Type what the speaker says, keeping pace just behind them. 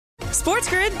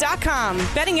SportsGrid.com.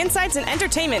 Betting insights and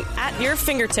entertainment at your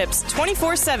fingertips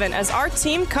 24/7 as our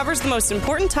team covers the most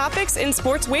important topics in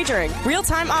sports wagering.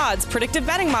 Real-time odds, predictive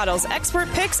betting models, expert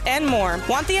picks, and more.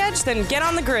 Want the edge? Then get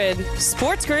on the grid.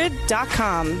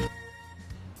 SportsGrid.com.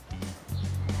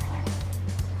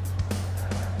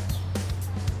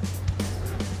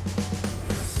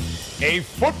 A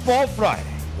Football Friday,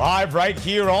 live right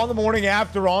here on the morning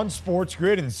after on Sports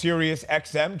Grid and Sirius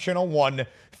XM Channel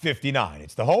 159.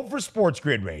 It's the home for Sports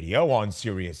Grid Radio on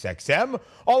Sirius XM,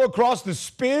 all across the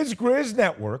Spiz Grizz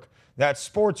network. That's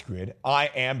Sports Grid.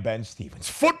 I am Ben Stevens.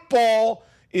 Football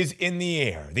is in the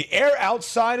air. The air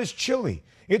outside is chilly.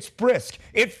 It's brisk.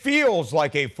 It feels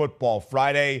like a Football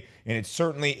Friday, and it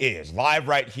certainly is. Live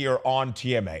right here on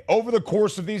TMA. Over the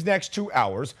course of these next 2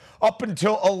 hours, up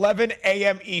until 11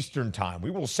 a.m. Eastern Time,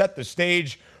 we will set the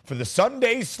stage for the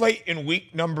Sunday slate in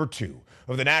week number 2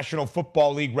 of the National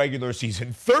Football League regular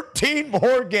season. 13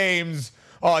 more games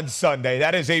on Sunday.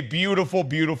 That is a beautiful,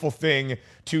 beautiful thing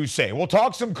to say. We'll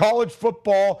talk some college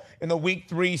football in the Week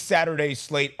 3 Saturday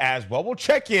slate as well. We'll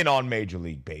check in on Major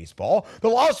League Baseball. The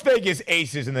Las Vegas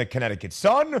Aces and the Connecticut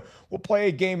Sun will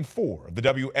play Game 4 of the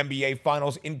WNBA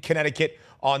Finals in Connecticut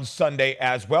on Sunday,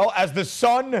 as well as the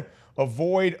Sun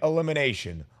avoid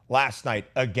elimination last night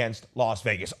against Las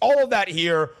Vegas. All of that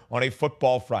here on a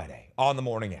Football Friday on the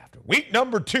morning after. Week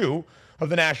number 2 of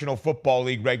the National Football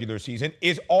League regular season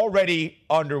is already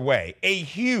underway. A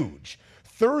huge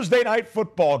Thursday night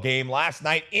football game last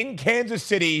night in Kansas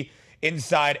City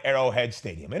inside Arrowhead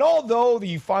Stadium. And although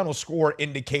the final score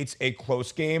indicates a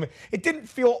close game, it didn't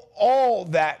feel all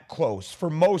that close for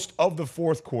most of the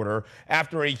fourth quarter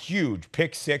after a huge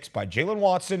pick six by Jalen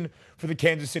Watson for the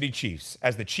Kansas City Chiefs,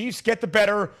 as the Chiefs get the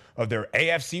better of their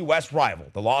AFC West rival,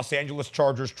 the Los Angeles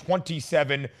Chargers,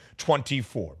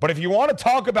 27-24. But if you want to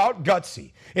talk about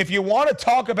gutsy, if you want to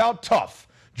talk about tough,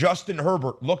 Justin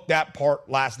Herbert looked that part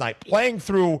last night, playing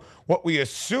through what we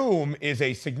assume is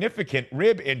a significant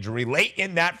rib injury late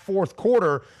in that fourth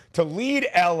quarter to lead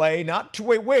LA not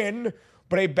to a win,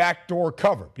 but a backdoor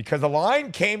cover, because the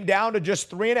line came down to just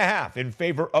 3.5 in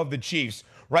favor of the Chiefs.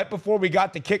 Right before we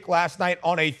got the kick last night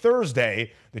on a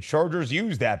Thursday, the Chargers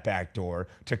used that backdoor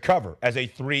to cover as a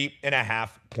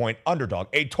 3.5-point underdog.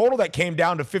 A total that came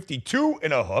down to 52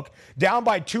 in a hook, down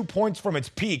by 2 points from its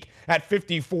peak at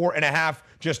 54.5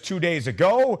 just 2 days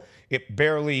ago. It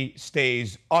barely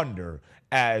stays under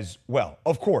as well.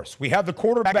 Of course, we have the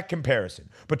quarterback comparison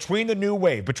between the new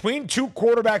wave, between two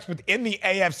quarterbacks within the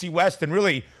AFC West and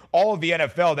really all of the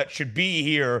NFL that should be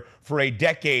here for a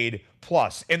decade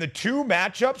plus. And the two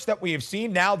matchups that we have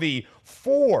seen, now the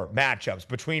 4 matchups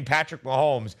between Patrick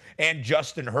Mahomes and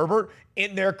Justin Herbert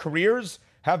in their careers,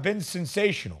 have been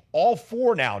sensational. All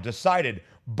 4 now decided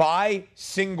by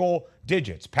single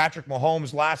digits. Patrick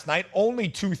Mahomes last night, only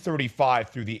 235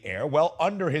 through the air, well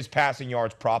under his passing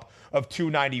yards prop of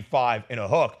 295 in a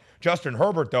hook. Justin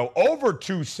Herbert, though, over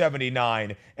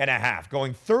 279.5,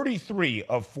 going 33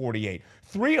 of 48,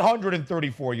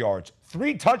 334 yards,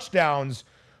 3 touchdowns,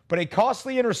 but a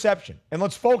costly interception. And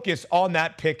let's focus on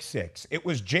that pick six. It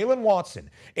was Jalen Watson,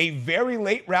 a very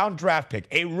late round draft pick,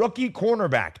 a rookie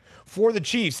cornerback for the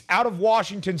Chiefs out of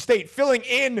Washington State, filling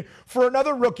in for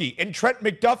another rookie in Trent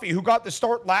McDuffie, who got the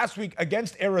start last week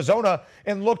against Arizona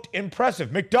and looked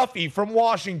impressive. McDuffie from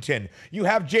Washington. You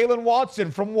have Jalen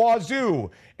Watson from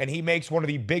Wazoo, and he makes one of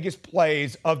the biggest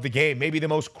plays of the game, maybe the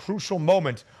most crucial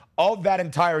moment of that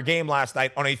entire game last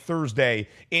night on a Thursday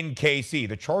in KC.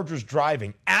 The Chargers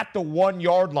driving at the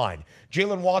 1-yard line.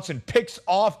 Jalen Watson picks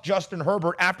off Justin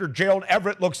Herbert after Gerald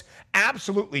Everett looks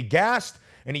absolutely gassed,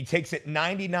 and he takes it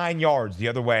 99 yards the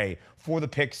other way for the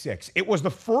pick six. It was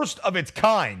the first of its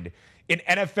kind in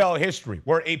NFL history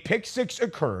where a pick six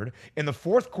occurred in the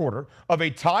fourth quarter of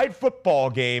a tied football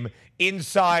game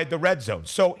inside the red zone.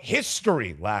 So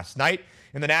history last night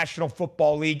in the National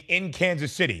Football League in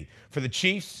Kansas City for the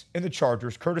Chiefs and the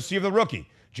Chargers, courtesy of the rookie,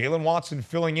 Jalen Watson,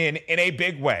 filling in a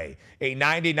big way, a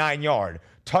 99-yard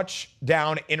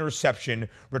touchdown interception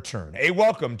return. A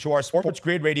welcome to our Sports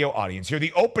Grid Radio audience here,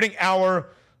 the opening hour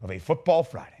of a Football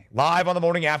Friday, live on the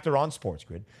morning after on Sports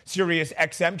Grid, Sirius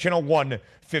XM Channel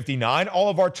 159. All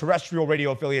of our terrestrial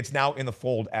radio affiliates now in the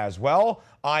fold as well.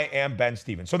 I am Ben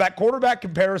Stevens. So that quarterback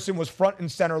comparison was front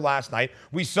and center last night.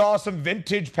 We saw some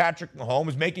vintage Patrick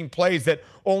Mahomes making plays that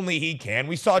only he can.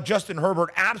 We saw Justin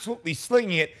Herbert absolutely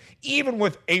slinging it, even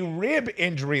with a rib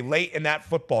injury late in that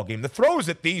football game. The throws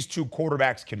that these two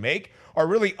quarterbacks can make are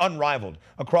really unrivaled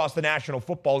across the National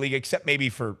Football League, except maybe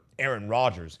for Aaron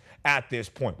Rodgers at this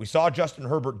point. We saw Justin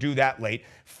Herbert do that late,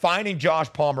 finding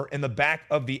Josh Palmer in the back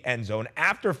of the end zone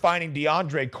after finding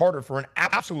DeAndre Carter for an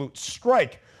absolute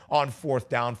strike on fourth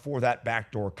down for that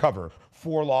backdoor cover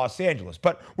for Los Angeles.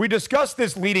 But we discussed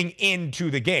this leading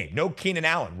into the game. No Keenan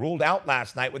Allen, ruled out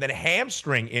last night with a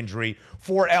hamstring injury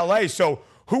for LA. So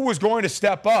who was going to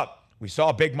step up? We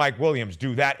saw Big Mike Williams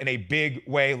do that in a big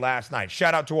way last night.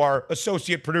 Shout out to our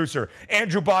associate producer,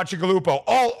 Andrew Bacigalupo,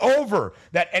 all over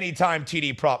that anytime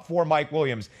TD prop for Mike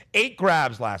Williams. 8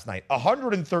 grabs last night,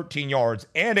 113 yards,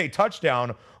 and a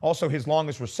touchdown. Also his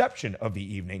longest reception of the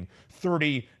evening,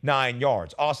 39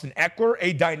 yards. Austin Eckler,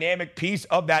 a dynamic piece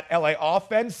of that LA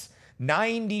offense.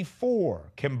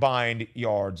 94 combined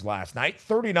yards last night,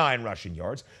 39 rushing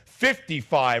yards,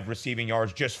 55 receiving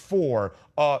yards, just four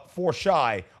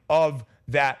shy of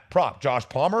that prop. Josh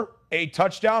Palmer, a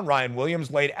touchdown. Ryan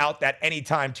Williams laid out that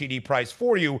anytime TD price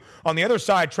for you. On the other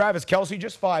side, Travis Kelce,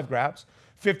 just 5 grabs,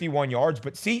 51 yards.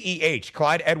 But CEH,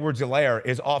 Clyde Edwards-Helaire,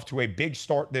 is off to a big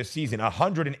start this season.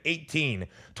 118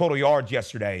 total yards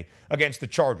yesterday against the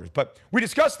Chargers. But we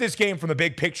discussed this game from the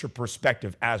big picture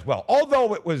perspective as well.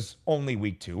 Although it was only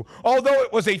week 2, although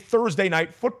it was a Thursday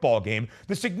night football game,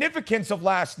 the significance of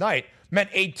last night meant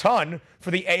a ton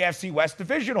for the AFC West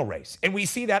divisional race. And we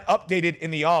see that updated in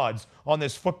the odds on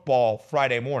this football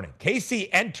Friday morning. KC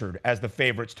entered as the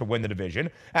favorites to win the division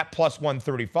at plus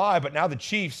 135, but now the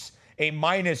Chiefs a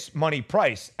minus money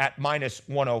price at minus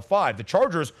 105. The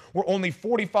Chargers were only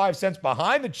 45 cents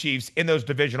behind the Chiefs in those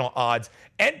divisional odds.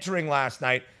 Entering last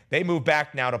night, they moved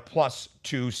back now to plus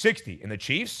 260. And the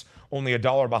Chiefs, only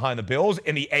 $1 behind the Bills.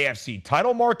 In the AFC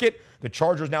title market, the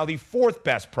Chargers now the 4th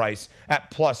best price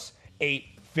at plus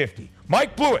 850.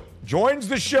 Mike Blewitt joins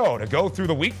the show to go through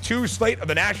the Week 2 slate of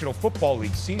the National Football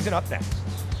League season. Up next.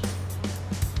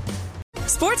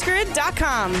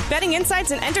 SportsGrid.com. Betting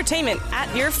insights and entertainment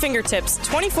at your fingertips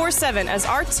 24/7 as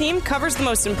our team covers the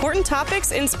most important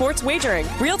topics in sports wagering.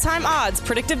 Real-time odds,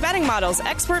 predictive betting models,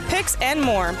 expert picks, and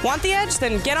more. Want the edge?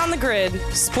 Then get on the grid.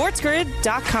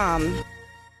 SportsGrid.com.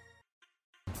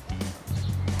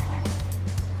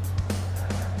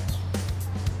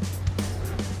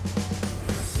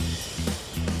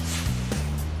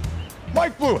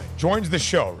 Mike Blewitt joins the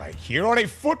show right here on a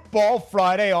Football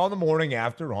Friday on the morning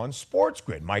after on Sports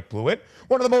Grid. Mike Blewitt,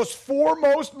 one of the most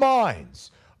foremost minds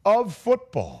of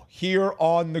football here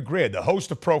on the grid, the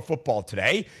host of Pro Football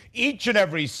Today, each and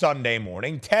every Sunday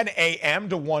morning, 10 a.m.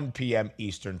 to 1 p.m.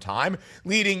 Eastern Time,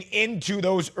 leading into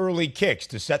those early kicks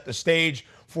to set the stage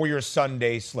for your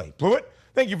Sunday slate. Blewitt,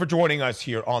 thank you for joining us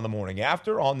here on the morning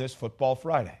after on this Football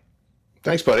Friday.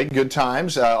 Thanks, buddy. Good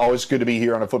times. Always good to be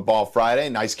here on a Football Friday.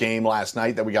 Nice game last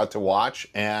night that we got to watch.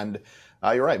 And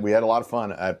you're right. We had a lot of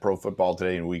fun at Pro Football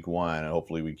Today in Week 1, and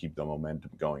hopefully we keep the momentum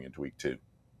going into Week 2.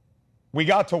 We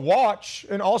got to watch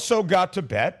and also got to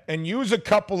bet and use a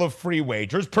couple of free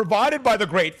wagers provided by the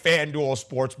great FanDuel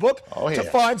Sportsbook to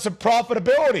find some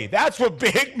profitability. That's what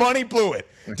Big Money Blewitt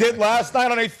did last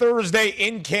night on a Thursday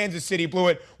in Kansas City.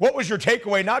 Blewitt, what was your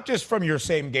takeaway, not just from your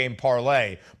same game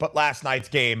parlay, but last night's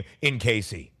game in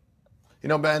KC? You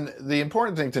know, Ben, the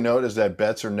important thing to note is that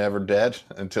bets are never dead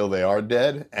until they are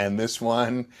dead. And this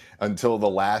one, until the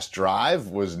last drive,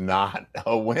 was not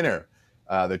a winner.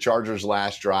 The Chargers'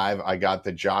 last drive, I got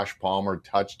the Josh Palmer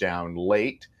touchdown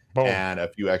late. Boom. And a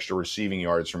few extra receiving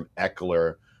yards from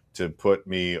Eckler to put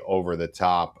me over the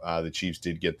top. The Chiefs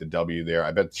did get the W there.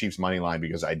 I bet the Chiefs' money line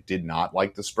because I did not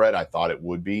like the spread. I thought it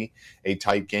would be a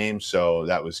tight game, so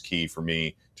that was key for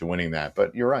me to winning that.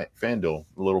 But you're right, FanDuel,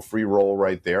 a little free roll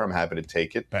right there. I'm happy to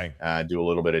take it, do a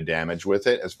little bit of damage with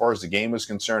it. As far as the game was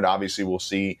concerned, obviously we'll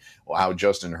see how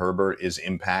Justin Herbert is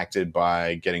impacted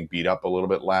by getting beat up a little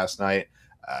bit last night.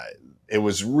 It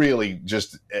was really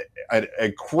just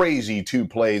a crazy 2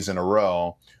 plays in a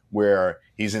row where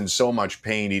he's in so much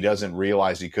pain he doesn't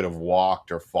realize he could have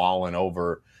walked or fallen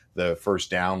over the first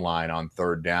down line on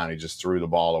 3rd down. He just threw the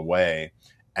ball away.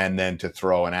 And then to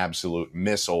throw an absolute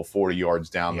missile 40 yards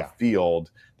down the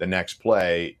field the next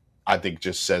play, I think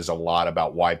just says a lot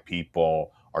about why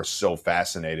people are so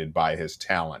fascinated by his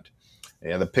talent.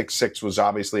 Yeah, the pick 6 was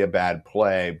obviously a bad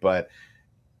play, but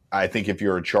I think if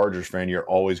you're a Chargers fan, you're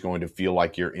always going to feel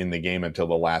like you're in the game until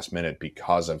the last minute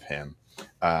because of him.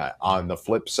 On the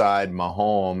flip side,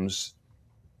 Mahomes,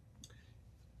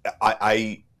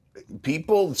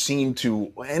 people seem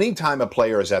to, anytime a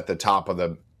player is at the top of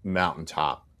the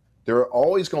mountaintop, there are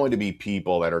always going to be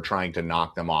people that are trying to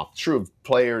knock them off. It's true of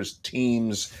players,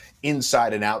 teams,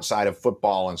 inside and outside of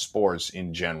football and sports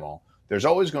in general. There's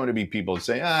always going to be people that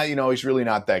say, he's really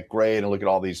not that great, and look at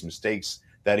all these mistakes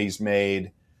that he's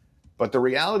made. But the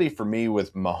reality for me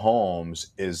with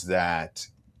Mahomes is that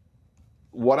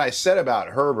what I said about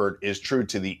Herbert is true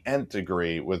to the nth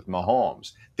degree with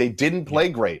Mahomes. They didn't play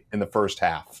great in the first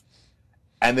half.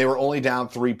 And they were only down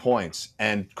 3 points.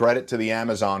 And credit to the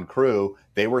Amazon crew,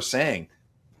 they were saying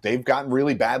they've gotten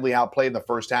really badly outplayed in the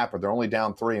first half, but they're only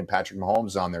down 3, and Patrick Mahomes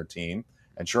is on their team.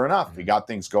 And sure enough, he got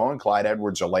things going. Clyde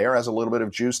Edwards-Helaire has a little bit of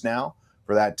juice now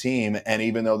for that team. And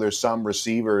even though there's some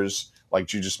receivers like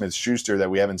Juju Smith-Schuster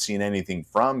that we haven't seen anything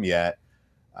from yet,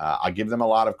 I give them a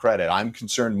lot of credit. I'm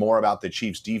concerned more about the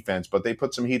Chiefs' defense, but they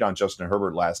put some heat on Justin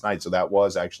Herbert last night, so that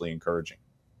was actually encouraging.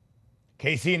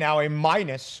 KC now a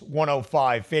minus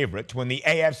 105 favorite to win the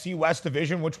AFC West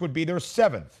division, which would be their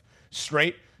 7th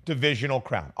straight divisional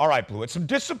crown. All right, Blewitt, some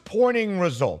disappointing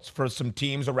results for some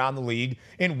teams around the league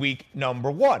in week number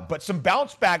 1, but some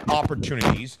bounce back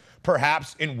opportunities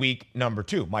perhaps in week number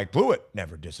 2. Mike Blewitt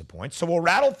never disappoints, so we'll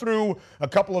rattle through a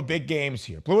couple of big games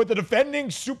here. Blewitt, the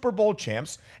defending Super Bowl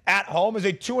champs at home, is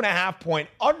a 2.5-point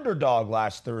underdog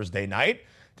last Thursday night.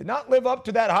 Did not live up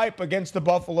to that hype against the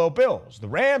Buffalo Bills. The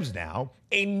Rams now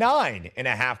a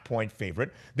 9.5-point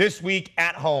favorite this week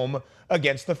at home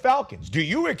against the Falcons. Do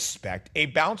you expect a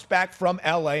bounce back from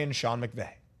LA and Sean McVay?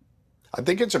 I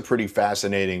think it's a pretty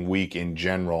fascinating week in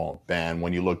general, Ben.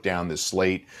 When you look down the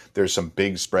slate, there's some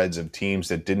big spreads of teams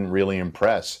that didn't really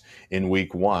impress in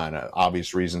week 1.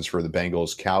 Obvious reasons for the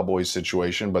Bengals-Cowboys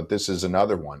situation, but this is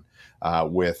another one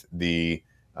with the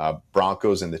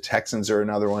Broncos and the Texans are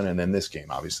another one. And then this game,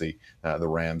 obviously, the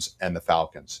Rams and the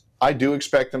Falcons. I do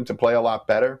expect them to play a lot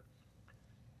better.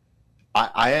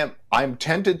 I'm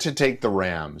tempted to take the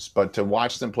Rams, but to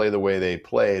watch them play the way they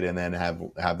played and then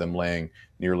have them laying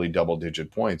nearly double-digit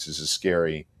points is a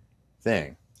scary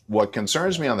thing. What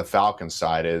concerns me on the Falcons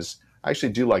side is I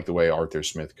actually do like the way Arthur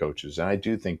Smith coaches, and I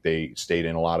do think they stayed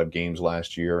in a lot of games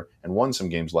last year and won some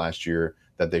games last year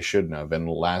that they shouldn't have. And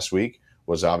last week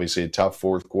was obviously a tough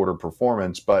fourth quarter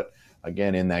performance, but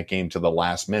again, in that game to the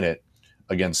last minute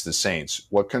against the Saints.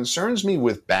 What concerns me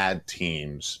with bad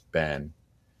teams, Ben,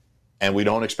 and we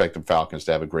don't expect the Falcons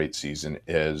to have a great season,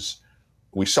 is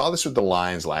we saw this with the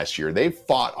Lions last year. They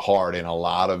fought hard in a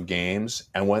lot of games,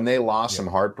 and when they lost some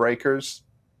heartbreakers,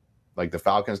 like the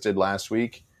Falcons did last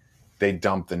week, they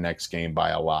dumped the next game by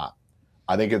a lot.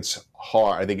 I think it's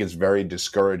hard. I think it's very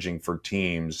discouraging for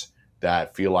teams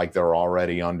that feel like they're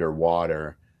already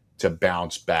underwater to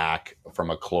bounce back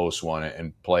from a close one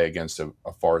and play against a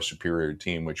far superior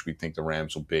team, which we think the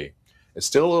Rams will be. It's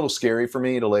still a little scary for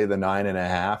me to lay the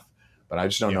 9.5. But I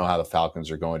just don't know how the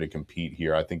Falcons are going to compete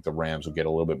here. I think the Rams will get a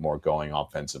little bit more going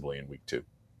offensively in week 2.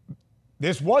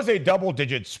 This was a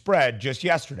double-digit spread just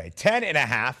yesterday.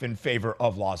 10.5 in favor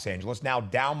of Los Angeles. Now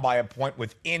down by a point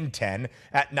within 10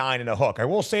 at 9.5. I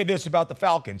will say this about the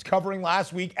Falcons. Covering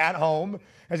last week at home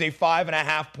as a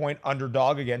 5.5-point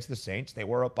underdog against the Saints. They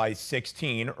were up by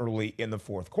 16 early in the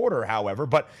fourth quarter, however.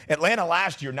 But Atlanta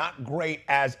last year, not great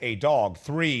as a dog.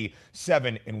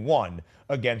 3-7-1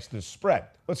 against the spread.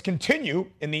 Let's continue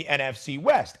in the NFC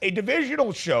West. A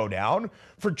divisional showdown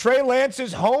for Trey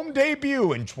Lance's home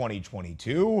debut in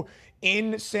 2022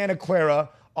 in Santa Clara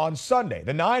on Sunday.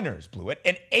 The Niners blew it,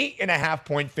 an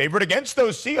 8.5-point favorite against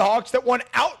those Seahawks that won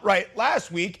outright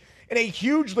last week in a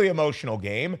hugely emotional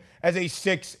game as a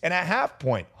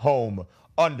 6.5-point home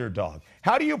underdog.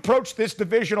 How do you approach this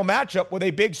divisional matchup with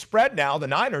a big spread now, the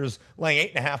Niners laying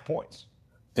 8.5 points?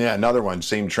 Yeah, another one,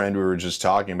 same trend we were just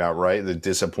talking about, right? The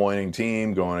disappointing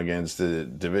team going against the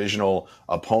divisional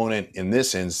opponent in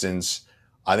this instance.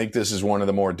 I think this is one of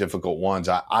the more difficult ones.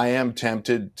 I am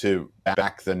tempted to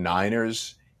back the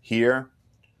Niners here,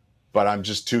 but I'm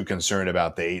just too concerned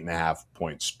about the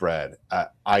 8.5-point spread.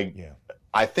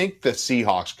 I think the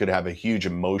Seahawks could have a huge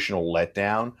emotional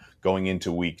letdown going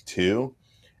into week 2,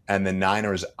 and the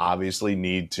Niners obviously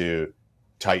need to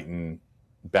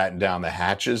batten down the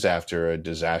hatches after a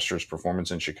disastrous performance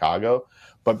in Chicago.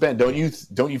 But Ben, don't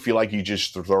you feel like you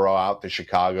just throw out the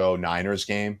Chicago Niners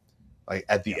game? Like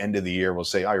at the end of the year, we'll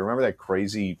say, "Oh, you remember that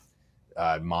crazy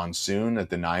monsoon that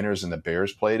the Niners and the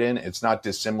Bears played in?" It's not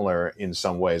dissimilar in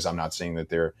some ways. I'm not saying that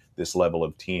they're this level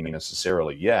of team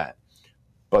necessarily yet,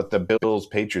 but the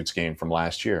Bills-Patriots game from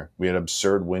last year, we had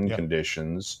absurd wind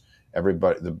conditions.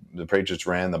 Everybody, the Patriots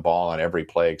ran the ball on every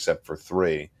play except for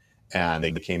 3. And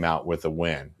they came out with a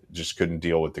win. Just couldn't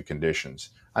deal with the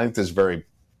conditions. I think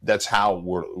that's how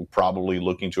we're probably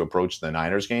looking to approach the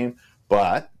Niners game.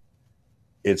 But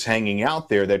it's hanging out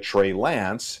there that Trey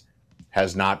Lance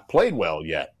has not played well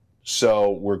yet.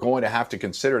 So we're going to have to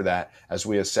consider that as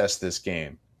we assess this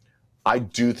game. I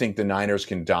do think the Niners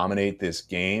can dominate this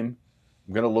game.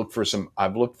 I've looked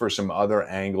for some other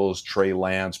angles, Trey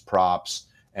Lance props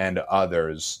and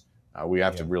others. We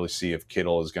have to really see if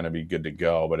Kittle is going to be good to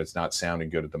go, but it's not sounding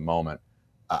good at the moment.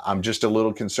 I'm just a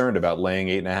little concerned about laying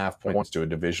 8.5 points to a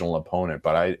divisional opponent,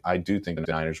 but I do think the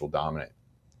Niners will dominate.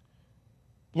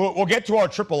 We'll get to our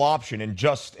triple option in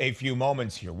just a few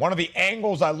moments here. One of the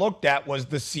angles I looked at was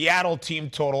the Seattle team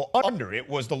total under. It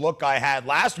was the look I had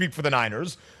last week for the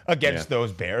Niners against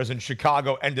those Bears, and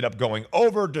Chicago ended up going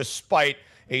over despite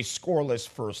a scoreless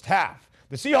first half.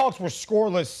 The Seahawks were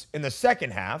scoreless in the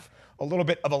second half. A little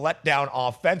bit of a letdown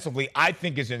offensively, I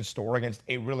think, is in store against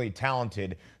a really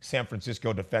talented San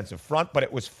Francisco defensive front, but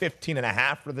it was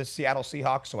 15.5 for the Seattle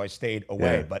Seahawks, so I stayed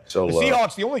away. But the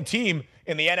Seahawks, the only team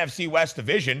in the NFC West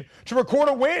division to record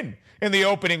a win in the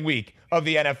opening week of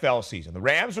the NFL season. The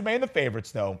Rams remain the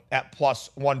favorites, though, at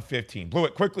plus 115.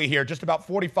 Blewitt quickly here, just about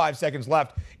 45 seconds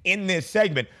left in this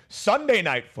segment. Sunday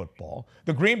night football,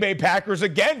 the Green Bay Packers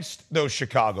against those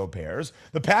Chicago Bears.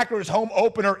 The Packers home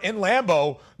opener in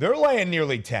Lambeau, they're laying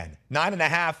nearly 10,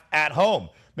 9.5 at home.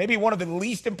 Maybe one of the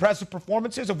least impressive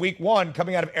performances of week one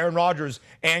coming out of Aaron Rodgers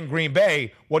and Green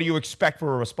Bay. What do you expect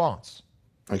for a response?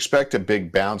 I expect a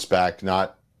big bounce back,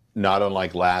 not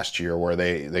unlike last year where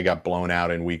they got blown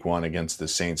out in week one against the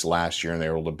Saints last year and they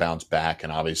were able to bounce back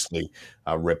and obviously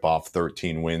rip off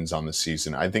 13 wins on the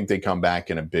season. I think they come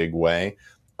back in a big way.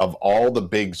 Of all the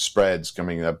big spreads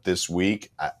coming up this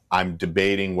week, I'm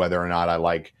debating whether or not I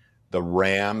like the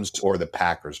Rams or the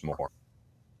Packers more.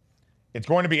 It's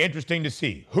going to be interesting to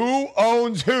see who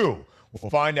owns who. We'll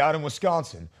find out in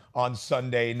Wisconsin on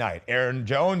Sunday night. Aaron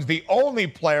Jones, the only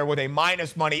player with a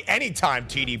minus money anytime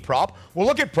TD prop. We'll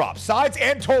look at props, sides,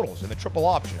 and totals in the triple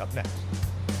option up next.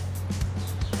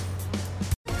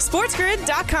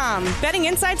 SportsGrid.com. Betting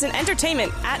insights and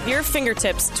entertainment at your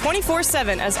fingertips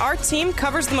 24/7 as our team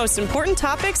covers the most important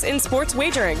topics in sports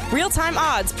wagering. Real-time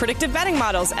odds, predictive betting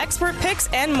models, expert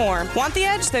picks, and more. Want the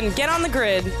edge? Then get on the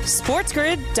grid.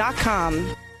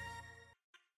 SportsGrid.com.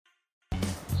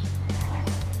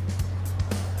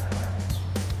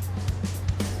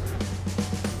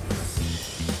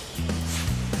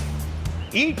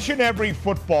 Each and every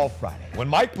football Friday, when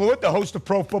Mike Blewitt, the host of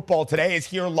Pro Football Today, is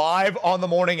here live on the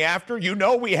morning after, you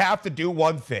know we have to do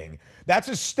one thing. That's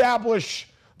establish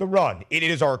the run. It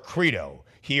is our credo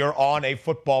here on a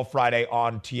Football Friday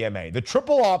on TMA. The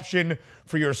triple option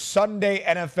for your Sunday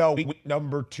NFL week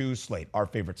number 2 slate. Our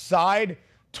favorite side,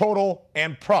 total,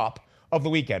 and prop of the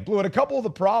weekend. Blewitt, a couple of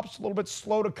the props, a little bit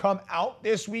slow to come out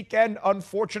this weekend,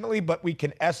 unfortunately, but we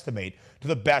can estimate to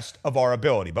the best of our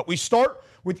ability. But we start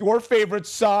with your favorite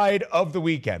side of the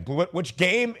weekend. Blewitt, which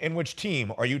game and which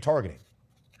team are you targeting?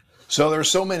 So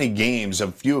there's so many games,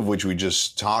 a few of which we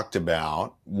just talked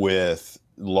about with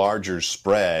larger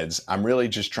spreads. I'm really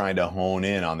just trying to hone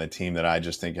in on the team that I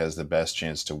just think has the best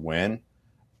chance to win.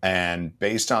 And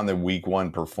based on the week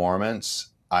one performance,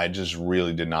 I just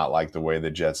really did not like the way the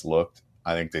Jets looked.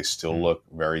 I think they still look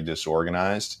very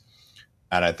disorganized.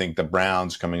 And I think the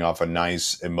Browns, coming off a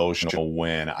nice emotional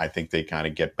win, I think they kind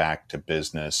of get back to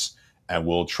business and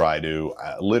will try to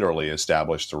literally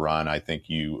establish the run. I think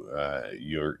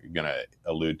you're going to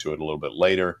allude to it a little bit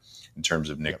later in terms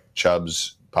of Nick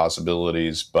Chubb's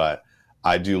possibilities. But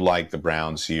I do like the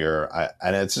Browns here.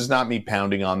 And this is not me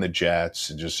pounding on the Jets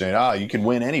and just saying, you can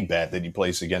win any bet that you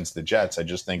place against the Jets. I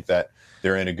just think that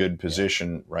they're in a good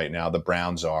position right now. The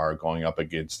Browns are going up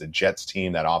against the Jets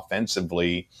team that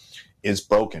offensively is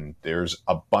broken. There's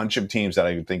a bunch of teams that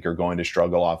I think are going to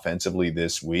struggle offensively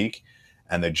this week,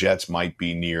 and the Jets might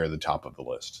be near the top of the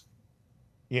list.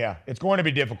 Yeah, it's going to be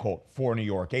difficult for New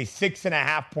York. A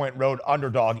 6.5-point road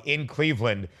underdog in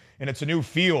Cleveland, and it's a new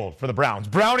field for the Browns.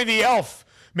 Brownie the Elf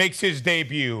makes his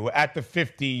debut at the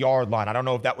 50-yard line. I don't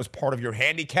know if that was part of your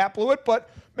handicap, Blewitt, but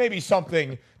maybe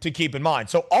something to keep in mind.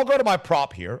 So I'll go to my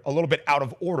prop here, a little bit out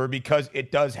of order because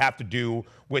it does have to do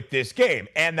with this game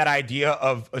and that idea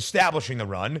of establishing the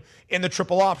run in the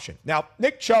triple option. Now,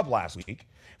 Nick Chubb last week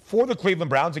for the Cleveland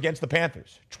Browns against the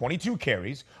Panthers, 22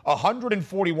 carries,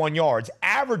 141 yards,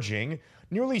 averaging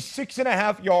nearly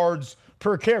 6.5 yards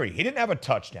per carry. He didn't have a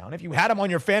touchdown. If you had him on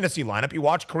your fantasy lineup, you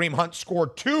watched Kareem Hunt score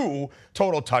 2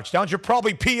 total touchdowns, you're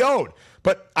probably PO'd.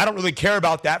 But I don't really care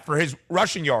about that for his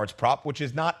rushing yards prop, which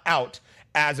is not out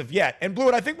as of yet. And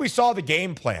Blewitt, I think we saw the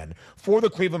game plan for the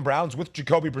Cleveland Browns with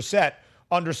Jacoby Brissett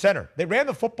under center. They ran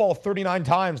the football 39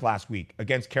 times last week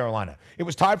against Carolina. It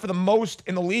was tied for the most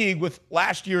in the league with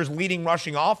last year's leading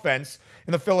rushing offense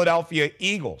in the Philadelphia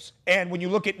Eagles. And when you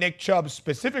look at Nick Chubb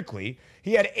specifically,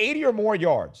 he had 80 or more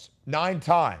yards 9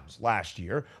 times last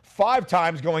year, 5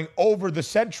 times going over the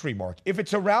century mark. If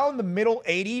it's around the middle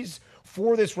 80s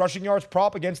for this rushing yards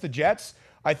prop against the Jets,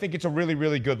 I think it's a really,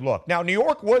 really good look. Now, New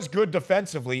York was good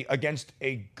defensively against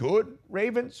a good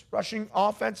Ravens rushing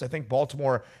offense. I think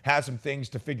Baltimore has some things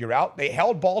to figure out. They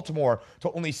held Baltimore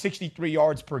to only 63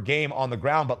 yards per game on the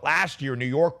ground, but last year, New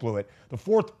York blew it. The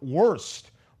 4th worst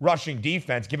rushing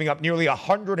defense, giving up nearly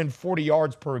 140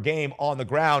 yards per game on the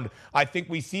ground. I think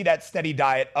we see that steady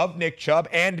diet of Nick Chubb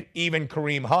and even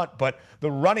Kareem Hunt, but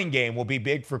the running game will be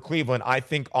big for Cleveland, I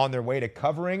think, on their way to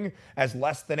covering as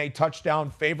less than a touchdown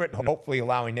favorite, hopefully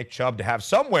allowing Nick Chubb to have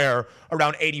somewhere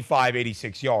around 85,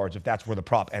 86 yards if that's where the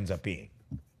prop ends up being.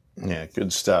 Yeah,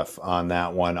 good stuff on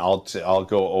that one. I'll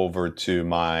go over to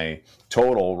my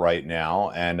total right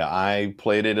now, and I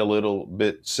played it a little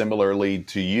bit similarly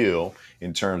to you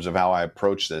in terms of how I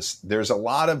approach this. There's a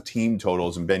lot of team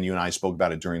totals, and Ben, you and I spoke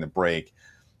about it during the break,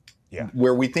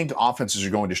 where we think offenses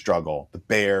are going to struggle. The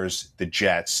Bears, the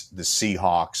Jets, the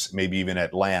Seahawks, maybe even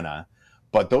Atlanta.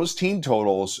 But those team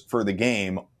totals for the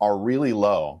game are really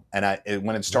low. And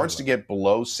when it starts to get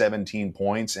below 17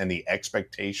 points and the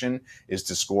expectation is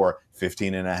to score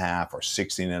 15 and a half or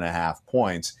 16 and a half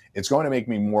points, it's going to make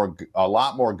me a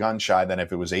lot more gun shy than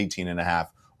if it was 18 and a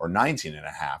half or 19 and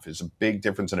a half. It's a big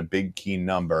difference and a big key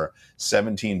number.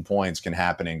 17 points can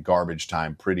happen in garbage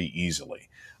time pretty easily.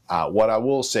 What I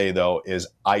will say, though, is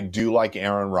I do like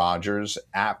Aaron Rodgers,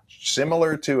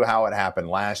 similar to how it happened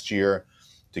last year.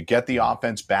 To get the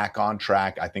offense back on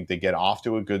track, I think they get off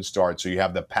to a good start. So you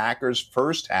have the Packers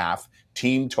first half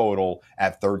team total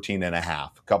at 13 and a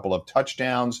half. A couple of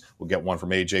touchdowns. We'll get one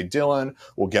from A.J. Dillon.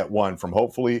 We'll get one from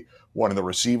hopefully one of the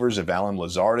receivers if Allen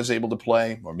Lazard is able to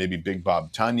play, or maybe Big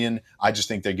Bob Tunyon. I just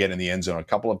think they get in the end zone a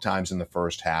couple of times in the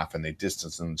first half, and they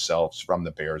distance themselves from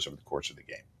the Bears over the course of the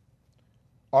game.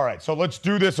 All right, so let's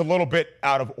do this a little bit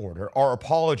out of order. Our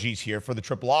apologies here for the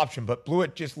triple option, but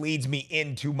Blewitt just leads me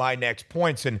into my next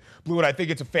points. And Blewitt, I think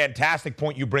it's a fantastic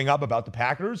point you bring up about the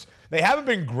Packers. They haven't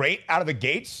been great out of the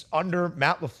gates under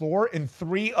Matt LaFleur. In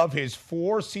 3 of his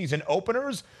 4 season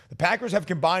openers, the Packers have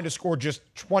combined to score just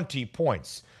 20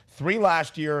 points. 3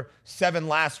 last year, 7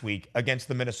 last week against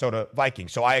the Minnesota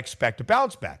Vikings. So I expect a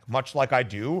bounce back, much like I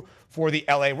do for the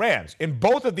LA Rams. In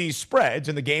both of these spreads,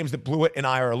 in the games that Blewitt and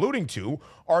I are alluding to,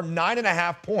 are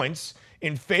 9.5 points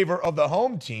in favor of the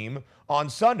home team on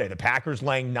Sunday. The Packers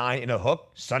laying 9 in a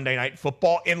hook, Sunday Night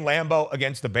Football in Lambeau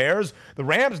against the Bears. The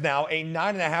Rams now a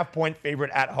 9.5 point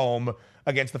favorite at home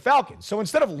against the Falcons. So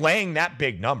instead of laying that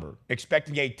big number,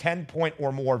 expecting a 10 point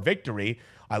or more victory,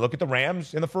 I look at the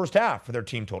Rams in the first half for their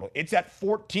team total. It's at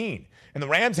 14. And the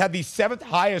Rams had the 7th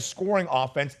highest scoring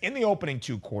offense in the opening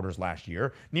 2 quarters last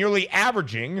year, nearly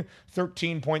averaging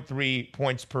 13.3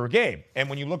 points per game. And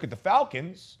when you look at the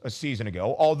Falcons a season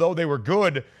ago, although they were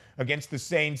good against the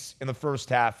Saints in the first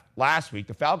half last week,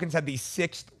 the Falcons had the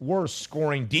 6th worst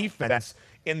scoring defense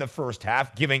in the first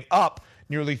half, giving up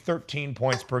nearly 13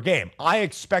 points per game. I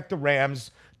expect the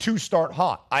Rams to start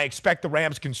hot. I expect the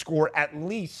Rams can score at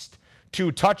least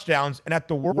 2 touchdowns, and at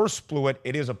the worst, Blewitt,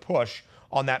 it is a push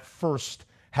on that first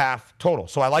half total.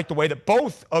 So I like the way that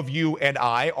both of you and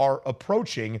I are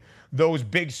approaching those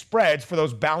big spreads for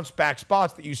those bounce back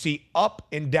spots that you see up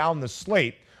and down the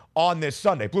slate on this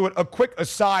Sunday. Blewitt, a quick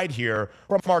aside here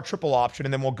from our triple option,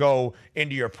 and then we'll go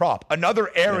into your prop.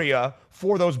 Another area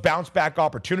for those bounce back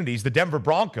opportunities, the Denver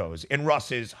Broncos in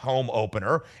Russ's home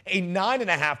opener, a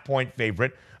 9.5 point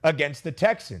favorite against the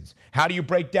Texans. How do you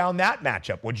break down that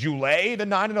matchup? Would you lay the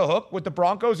 9 in a hook with the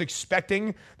Broncos,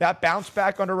 expecting that bounce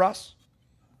back under Russ?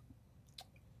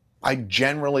 I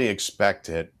generally expect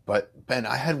it, but Ben,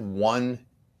 I had one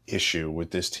issue with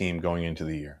this team going into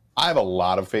the year. I have a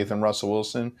lot of faith in Russell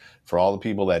Wilson. For all the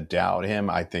people that doubt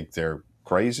him, I think they're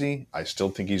crazy. I still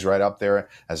think he's right up there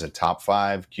as a top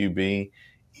 5 QB.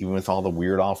 Even with all the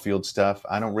weird off-field stuff,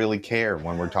 I don't really care.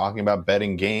 When we're talking about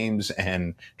betting games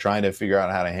and trying to figure out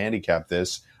how to handicap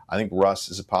this, I think Russ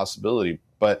is a possibility.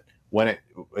 But when it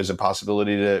is a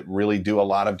possibility to really do a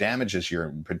lot of damage this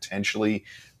year, potentially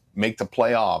make the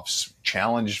playoffs,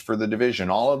 challenge for the division,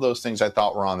 all of those things I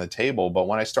thought were on the table. But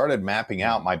when I started mapping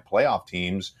out my playoff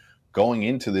teams going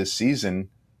into this season,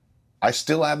 I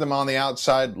still have them on the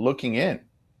outside looking in.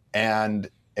 And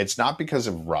it's not because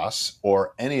of Russ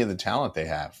or any of the talent they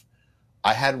have.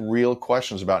 I had real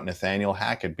questions about Nathaniel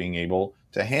Hackett being able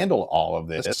to handle all of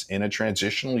this in a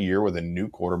transitional year with a new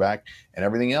quarterback and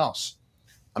everything else.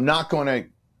 I'm not going to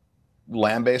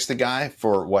lambaste the guy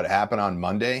for what happened on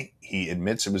Monday. He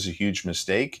admits it was a huge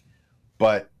mistake,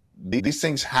 but these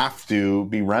things have to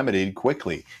be remedied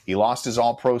quickly. He lost his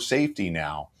all-pro safety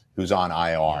now, who's on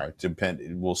IR.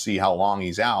 We'll see how long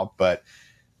he's out, but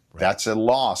that's a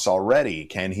loss already.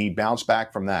 Can he bounce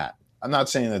back from that? I'm not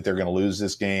saying that they're going to lose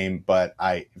this game, but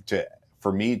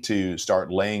for me to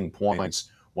start laying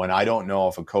points when I don't know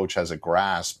if a coach has a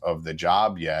grasp of the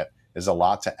job yet is a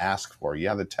lot to ask for.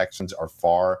 Yeah, the Texans are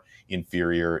far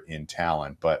inferior in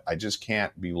talent, but I just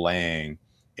can't be laying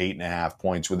 8.5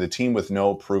 points with a team with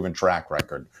no proven track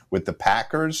record. With the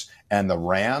Packers and the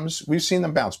Rams, we've seen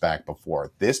them bounce back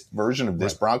before. This version of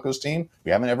this Broncos team,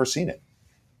 we haven't ever seen it.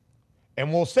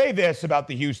 And we'll say this about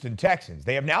the Houston Texans.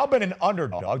 They have now been an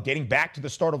underdog dating back to the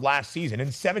start of last season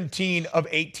in 17 of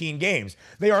 18 games.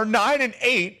 They are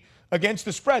 9-8 against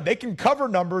the spread. They can cover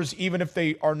numbers even if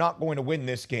they are not going to win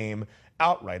this game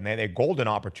outright. And they had a golden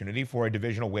opportunity for a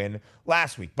divisional win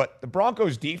last week. But the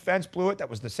Broncos defense blew it. That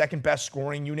was the second best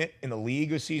scoring unit in the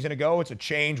league a season ago. It's a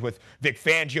change with Vic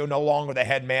Fangio no longer the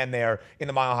head man there in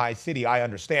the Mile High City, I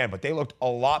understand. But they looked a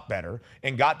lot better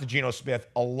and got to Geno Smith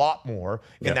a lot more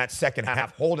in that second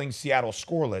half, holding Seattle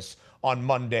scoreless on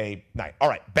Monday night. All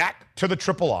right, back to the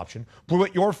triple option.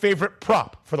 Blewitt, your favorite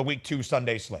prop for the Week 2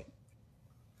 Sunday slate?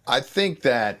 I think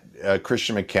that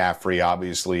Christian McCaffrey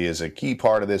obviously is a key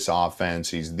part of this offense.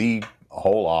 He's the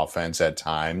whole offense at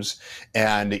times.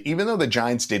 And even though the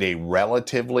Giants did a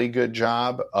relatively good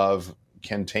job of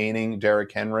containing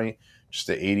Derrick Henry, just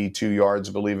the 82 yards,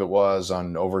 I believe it was,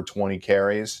 on over 20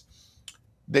 carries,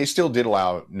 they still did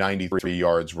allow 93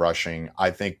 yards rushing.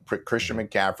 I think Christian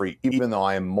McCaffrey, even though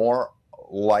I'm more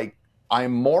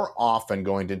often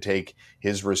going to take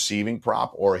his receiving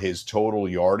prop or his total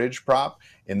yardage prop.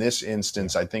 In this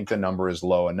instance, I think the number is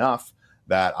low enough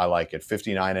that I like it.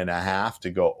 59.5 to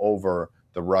go over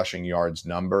the rushing yards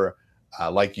number.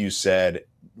 Like you said,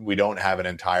 we don't have an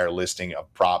entire listing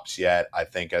of props yet. I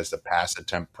think as the pass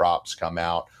attempt props come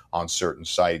out on certain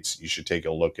sites, you should take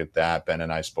a look at that. Ben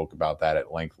and I spoke about that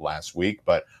at length last week,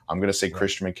 but I'm going to say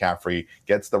Christian McCaffrey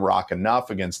gets the rock enough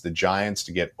against the Giants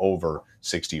to get over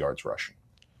 60 yards rushing.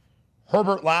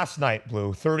 Herbert last night,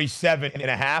 Blue,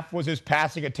 37.5 was his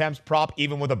passing attempts prop,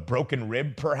 even with a broken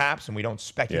rib, perhaps, and we don't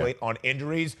speculate on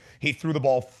injuries. He threw the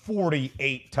ball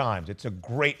 48 times. It's a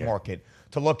great market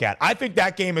to look at. I think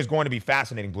that game is going to be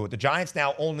fascinating, Blue. The Giants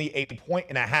now only a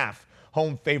 1.5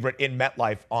 home favorite in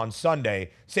MetLife on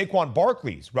Sunday. Saquon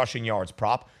Barkley's rushing yards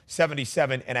prop,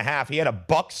 77.5. He had a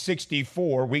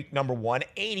 $164 week number 1,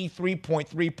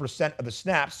 83.3% of the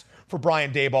snaps for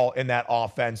Brian Daboll in that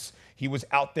offense. He was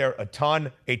out there a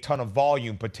ton of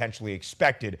volume potentially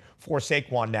expected for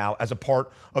Saquon now as a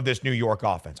part of this New York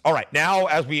offense. All right, now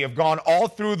as we have gone all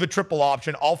through the triple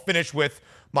option, I'll finish with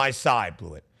my side,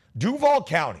 Blewitt. Duval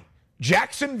County,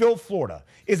 Jacksonville, Florida,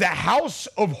 is a house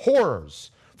of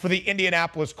horrors for the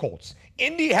Indianapolis Colts.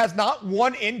 Indy has not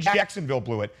won in Jacksonville,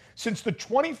 Blewitt, since the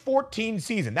 2014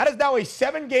 season. That is now a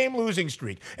 7-game losing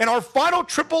streak. And our final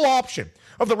triple option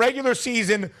of the regular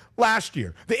season last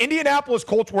year, the Indianapolis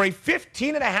Colts were a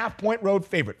 15.5-point road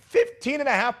favorite.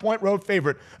 15.5-point road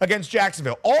favorite against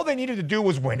Jacksonville. All they needed to do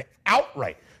was win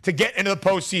outright to get into the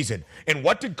postseason. And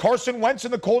what did Carson Wentz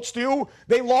and the Colts do?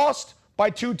 They lost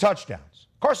by 2 touchdowns.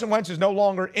 Carson Wentz is no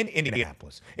longer in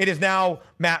Indianapolis. It is now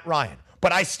Matt Ryan.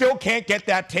 But I still can't get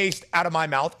that taste out of my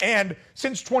mouth. And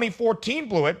since 2014,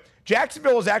 Blewitt,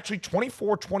 Jacksonville is actually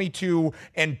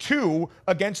 24-22-2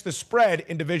 against the spread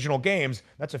in divisional games.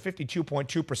 That's a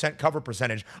 52.2% cover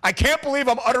percentage. I can't believe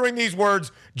I'm uttering these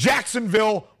words.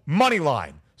 Jacksonville money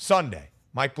line Sunday.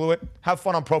 Mike Blewitt, have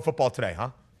fun on Pro Football Today,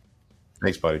 huh?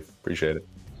 Thanks, buddy. Appreciate it.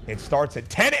 It starts at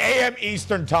 10 a.m.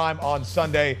 Eastern time on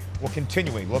Sunday. We're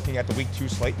continuing looking at the Week 2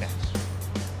 slate next.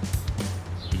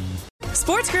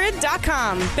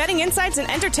 SportsGrid.com. Betting insights and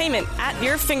entertainment at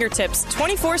your fingertips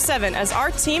 24/7 as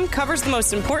our team covers the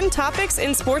most important topics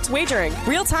in sports wagering.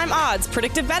 Real-time odds,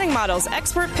 predictive betting models,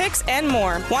 expert picks, and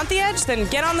more. Want the edge? Then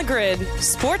get on the grid.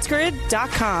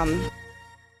 SportsGrid.com.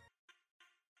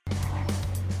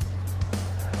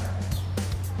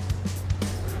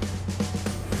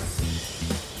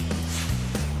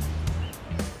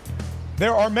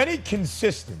 There are many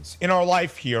consistents in our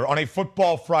life here on a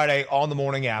Football Friday on the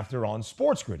morning after on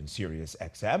Sports Grid and Sirius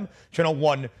XM, channel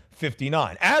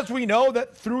 159. As we know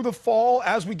that through the fall,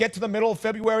 as we get to the middle of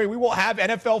February, we will have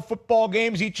NFL football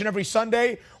games each and every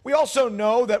Sunday. We also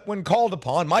know that when called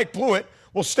upon, Mike Blewitt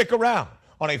will stick around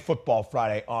on a Football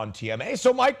Friday on TMA.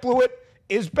 So Mike Blewitt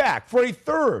is back for a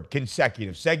 3rd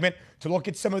consecutive segment to look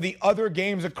at some of the other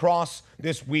games across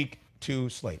this Week 2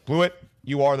 slate. Blewitt,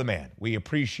 you are the man. We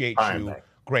appreciate you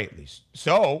greatly.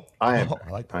 So, I am back.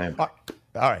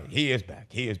 All right, he is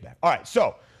back. All right,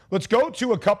 so let's go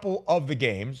to a couple of the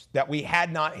games that we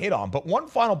had not hit on. But one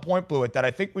final point, Blewitt, that I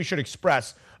think we should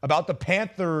express about the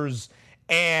Panthers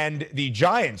and the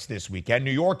Giants this weekend.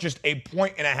 New York just a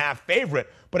 1.5 favorite,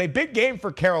 but a big game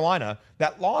for Carolina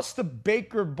that lost the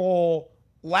Baker Bowl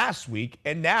last week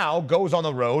and now goes on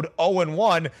the road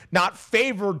 0-1, not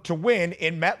favored to win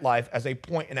in MetLife as a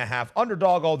 1.5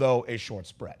 underdog, although a short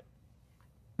spread.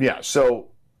 Yeah, so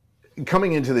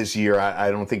Coming into this year, I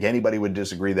don't think anybody would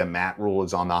disagree that Matt Rule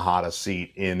is on the hottest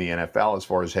seat in the NFL as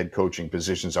far as head coaching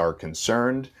positions are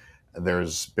concerned.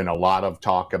 There's been a lot of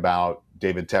talk about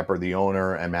David Tepper, the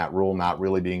owner, and Matt Rule not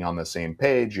really being on the same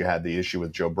page. You had the issue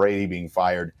with Joe Brady being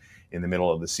fired in the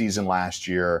middle of the season last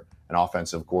year, an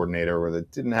offensive coordinator that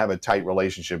didn't have a tight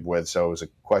relationship with, so it was a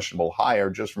questionable hire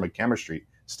just from a chemistry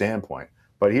standpoint.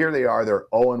 But here they are, they're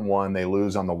 0-1. They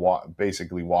lose on the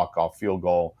basically walk-off field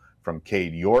goal from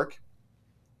Cade York.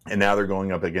 And now they're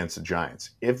going up against the Giants.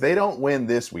 If they don't win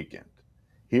this weekend,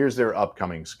 here's their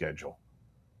upcoming schedule.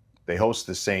 They host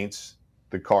the Saints,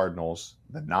 the Cardinals,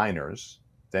 the Niners.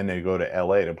 Then they go to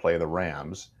LA to play the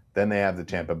Rams. Then they have the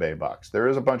Tampa Bay Bucks. There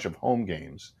is a bunch of home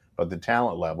games, but the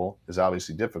talent level is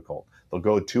obviously difficult. They'll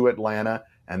go to Atlanta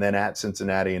and then at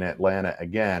Cincinnati and Atlanta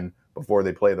again before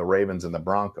they play the Ravens and the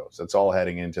Broncos. That's all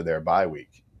heading into their bye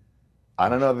week. I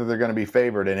don't know that they're going to be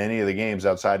favored in any of the games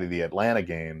outside of the Atlanta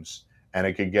games. And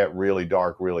it could get really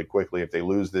dark really quickly if they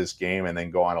lose this game and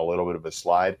then go on a little bit of a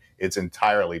slide. It's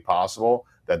entirely possible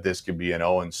that this could be an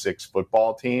 0-6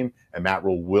 football team, and Matt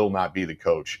Rule will not be the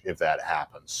coach if that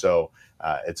happens. So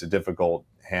it's a difficult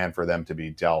hand for them to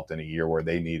be dealt in a year where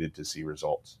they needed to see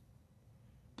results.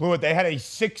 Blewitt, they had a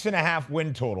 6.5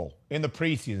 win total in the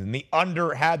preseason. The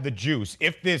under had the juice.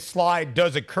 If this slide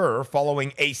does occur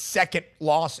following a second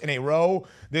loss in a row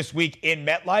this week in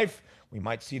MetLife, we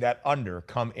might see that under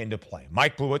come into play.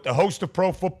 Mike Blewitt, the host of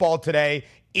Pro Football Today,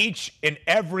 each and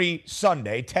every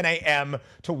Sunday, 10 a.m.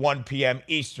 to 1 p.m.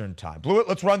 Eastern Time. Blewitt,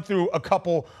 let's run through a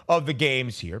couple of the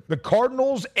games here. The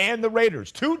Cardinals and the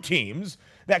Raiders, two teams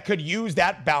that could use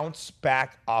that bounce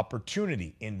back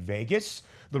opportunity in Vegas.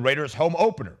 The Raiders' home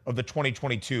opener of the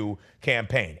 2022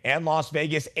 campaign, and Las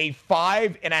Vegas a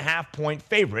 5.5-point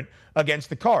favorite against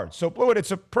the Cards. So, Blewitt,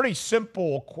 it's a pretty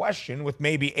simple question with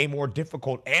maybe a more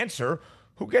difficult answer.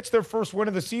 Who gets their first win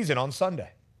of the season on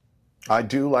Sunday? I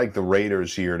do like the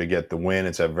Raiders here to get the win.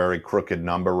 It's a very crooked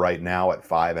number right now at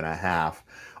 5.5.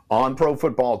 On Pro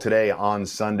Football Today on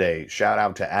Sunday, shout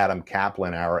out to Adam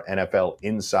Kaplan, our NFL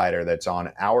insider that's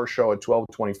on our show at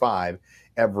 12:25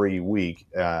 every week,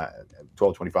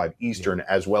 12:25 Eastern,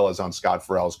 as well as on Scott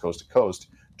Farrell's Coast to Coast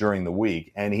during the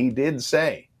week. And he did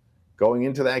say, going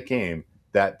into that game,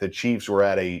 that the Chiefs were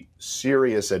at a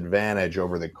serious advantage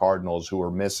over the Cardinals, who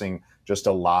were missing just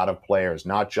a lot of players,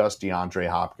 not just DeAndre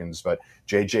Hopkins, but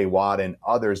J.J. Watt and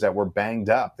others that were banged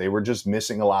up. They were just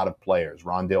missing a lot of players.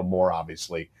 Rondale Moore,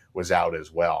 obviously, was out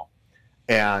as well.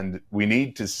 And we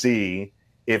need to see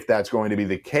if that's going to be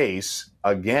the case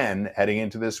again heading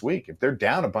into this week. If they're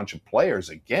down a bunch of players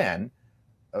again,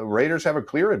 Raiders have a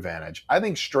clear advantage. I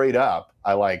think straight up,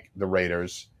 I like the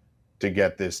Raiders to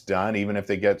get this done, even if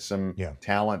they get some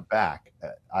talent back.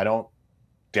 I don't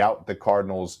doubt the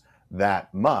Cardinals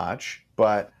that much,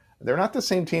 but they're not the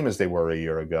same team as they were a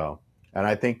year ago. And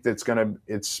I think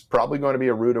it's probably going to be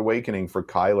a rude awakening for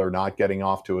Kyler not getting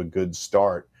off to a good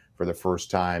start for the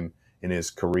first time in his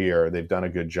career. They've done a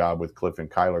good job with Cliff and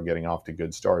Kyler getting off to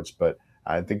good starts, but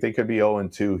I think they could be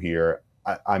 0-2 here.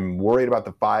 I'm worried about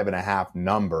the 5.5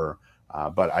 number,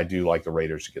 but I do like the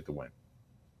Raiders to get the win.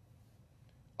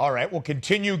 All right, we'll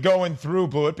continue going through,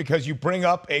 Blewitt, because you bring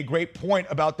up a great point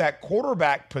about that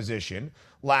quarterback position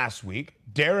last week,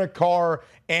 Derek Carr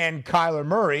and Kyler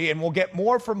Murray, and we'll get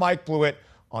more from Mike Blewitt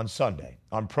on Sunday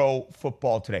on Pro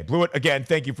Football Today. Blewitt, again,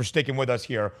 thank you for sticking with us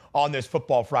here on this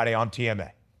Football Friday on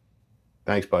TMA.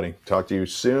 Thanks, buddy. Talk to you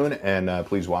soon, and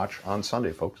please watch on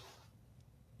Sunday, folks.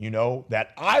 You know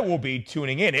that I will be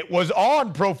tuning in. It was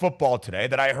on Pro Football Today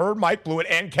that I heard Mike Blewitt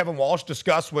and Kevin Walsh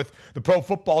discuss with the Pro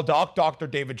Football doc, Dr.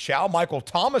 David Chow, Michael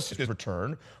Thomas's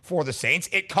return for the Saints.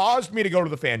 It caused me to go to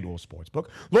the FanDuel Sportsbook,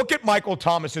 look at Michael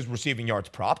Thomas's receiving yards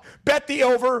prop, bet the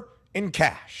over in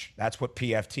cash. That's what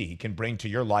PFT can bring to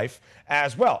your life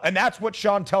as well. And that's what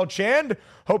Chantel Chand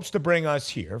hopes to bring us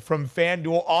here from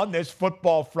FanDuel on this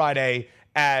Football Friday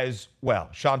as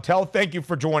well. Chantel, thank you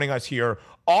for joining us here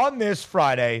on this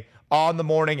Friday on the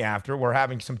morning after. We're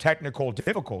having some technical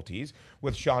difficulties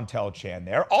with Chantel Chan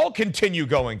there. I'll continue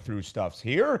going through stuffs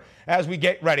here as we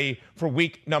get ready for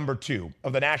week number 2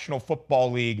 of the National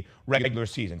Football League regular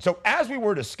season. So as we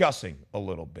were discussing a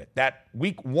little bit, that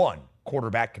week 1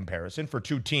 quarterback comparison for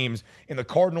two teams in the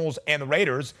Cardinals and the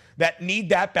Raiders that need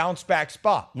that bounce back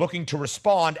spot, looking to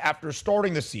respond after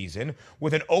starting the season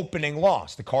with an opening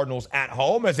loss. The Cardinals at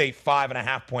home as a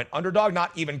 5.5-point underdog,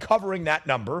 not even covering that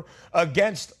number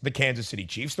against the Kansas City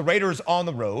Chiefs. The Raiders on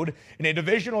the road in a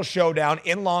divisional showdown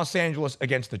in Los Angeles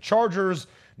against the Chargers,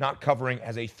 not covering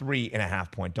as a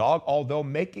 3.5-point dog, although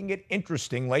making it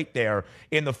interesting late there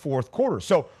in the fourth quarter.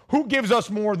 So who gives us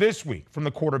more this week from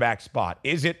the quarterback spot?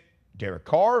 Is it Derek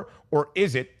Carr or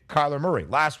is it Kyler Murray.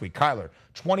 Last week, Kyler,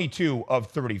 22 of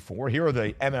 34. Here are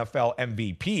the NFL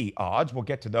MVP odds. We'll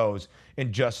get to those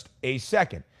in just a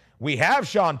second. We have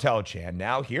Chantel Chan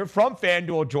now here from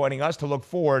FanDuel joining us to look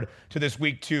forward to this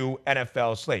Week 2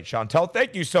 NFL slate. Chantel,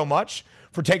 thank you so much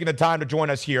for taking the time to join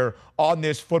us here on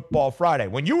this Football Friday.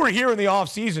 When you were here in the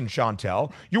offseason,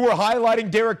 Chantel, you were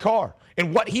highlighting Derek Carr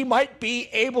and what he might be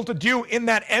able to do in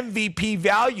that MVP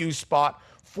value spot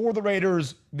for the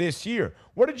Raiders this year.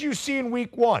 What did you see in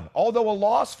Week 1? Although a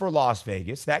loss for Las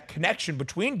Vegas, that connection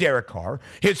between Derek Carr,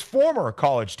 his former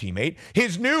college teammate,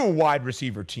 his new wide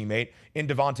receiver teammate in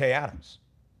Devontae Adams.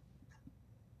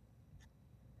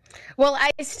 Well,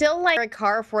 I still like Derek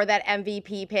Carr for that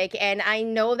MVP pick, and I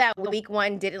know that Week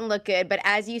 1 didn't look good, but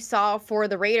as you saw for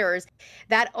the Raiders,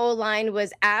 that O-line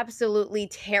was absolutely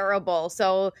terrible.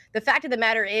 So the fact of the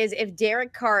matter is, if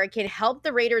Derek Carr can help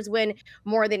the Raiders win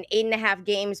more than 8.5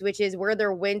 games, which is where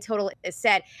their win total is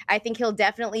set, I think he'll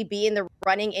definitely be in the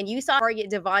running. And you saw target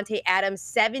Devontae Adams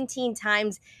 17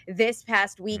 times this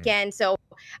past weekend. So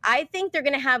I think they're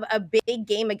going to have a big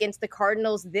game against the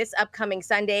Cardinals this upcoming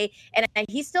Sunday, and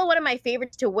he's still one of my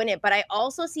favorites to win it, but I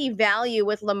also see value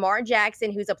with Lamar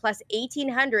Jackson, who's a plus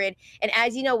 1,800. And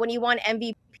as you know, when you won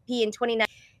MVP in 2019,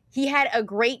 he had a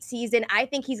great season. I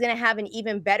think he's going to have an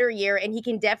even better year, and he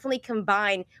can definitely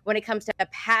combine when it comes to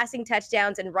passing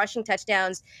touchdowns and rushing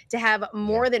touchdowns to have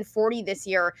more than 40 this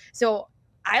year. So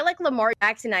I like Lamar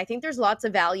Jackson. I think there's lots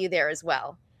of value there as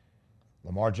well.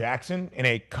 Lamar Jackson in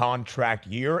a contract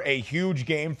year, a huge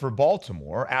game for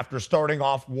Baltimore after starting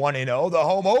off 1-0, the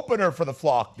home opener for the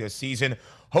Flock this season,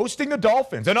 hosting the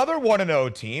Dolphins, another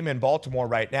 1-0 team in Baltimore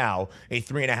right now, a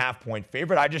 3.5-point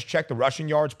favorite. I just checked the rushing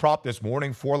yards prop this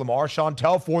morning for Lamar.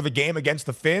 Chantel, for the game against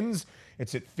the Fins,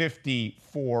 it's at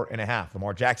 54.5.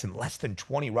 Lamar Jackson, less than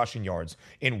 20 rushing yards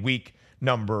in week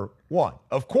number 1.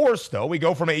 Of course, though, we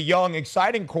go from a young,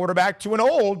 exciting quarterback to an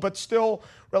old, but still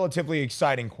relatively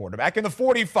exciting quarterback in the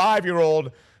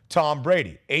 45-year-old Tom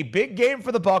Brady. A big game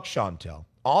for the Bucs, Chantel,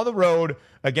 on the road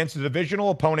against a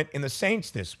divisional opponent in the Saints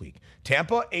this week.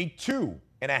 Tampa, a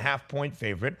 2.5-point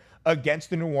favorite against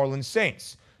the New Orleans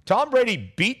Saints. Tom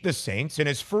Brady beat the Saints in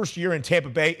his first year in Tampa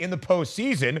Bay in the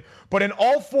postseason, but in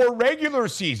all 4 regular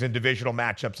season divisional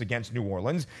matchups against New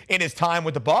Orleans in his time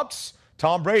with the Bucs,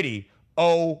 Tom Brady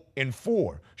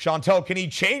 0-4. Chantel, can he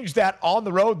change that on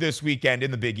the road this weekend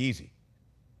in the Big Easy?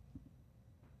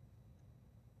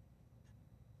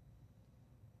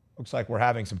 Looks like we're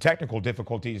having some technical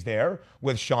difficulties there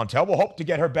with Chantel. We'll hope to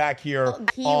get her back here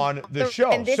on the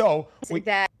show.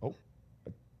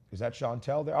 Is that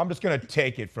Chantel there? I'm just going to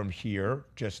take it from here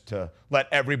just to let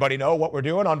everybody know what we're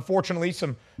doing. Unfortunately,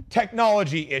 some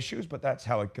technology issues, but that's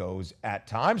how it goes at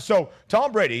times. So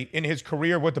Tom Brady, in his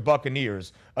career with the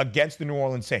Buccaneers against the New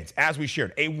Orleans Saints, as we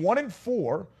shared, a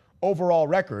 1-4 overall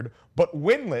record, but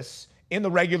winless in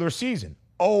the regular season.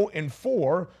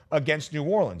 0-4 against New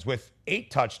Orleans with 8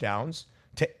 touchdowns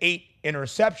to 8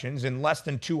 interceptions and less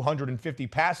than 250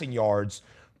 passing yards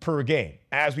per game.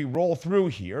 As we roll through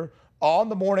here, on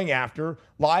the morning after,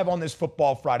 live on this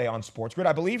Football Friday on Sports Grid.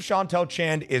 I believe Chantel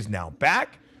Chan is now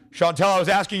back. Chantel, I was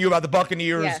asking you about the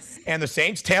Buccaneers and the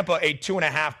Saints. Tampa, a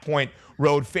 2.5-point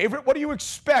road favorite. What do you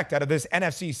expect out of this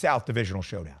NFC South divisional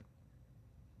showdown?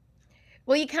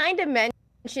 Well, you kind of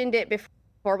mentioned it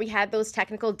before we had those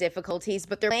technical difficulties,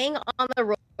 but they're playing on the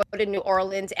road in New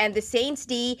Orleans, and the Saints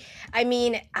D, I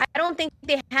mean, I don't think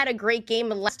they had a great game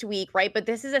last week, right? But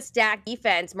this is a stacked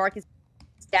defense. Marcus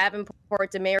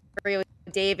Davenport, Demario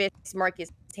Davis,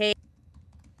 Marcus Hay,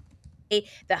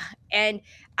 and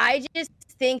I just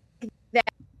think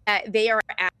that they are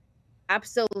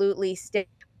absolutely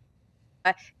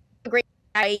great.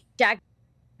 Jack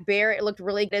Barrett looked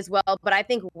really good as well, but I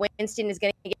think Winston is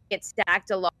going to get stacked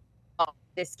a lot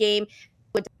this game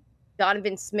with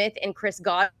Donovan Smith and Chris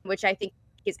Godwin, which I think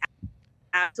is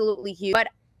absolutely huge. But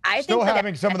I still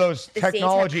having some of those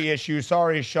technology issues.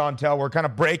 Sorry, Chantel. We're kind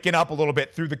of breaking up a little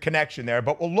bit through the connection there,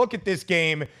 but we'll look at this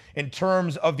game in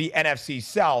terms of the NFC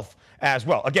South as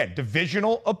well. Again,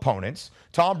 divisional opponents.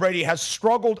 Tom Brady has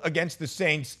struggled against the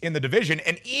Saints in the division,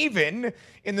 and even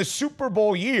in the Super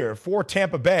Bowl year for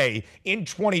Tampa Bay in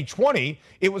 2020,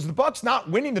 it was the Bucs not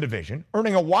winning the division,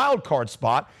 earning a wild card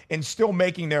spot, and still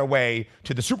making their way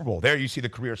to the Super Bowl. There you see the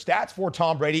career stats for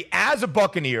Tom Brady as a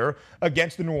Buccaneer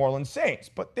against the New Orleans Saints.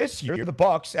 But this year, the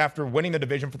Bucs, after winning the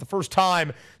division for the first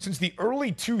time since the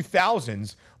early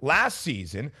 2000s, last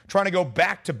season, trying to go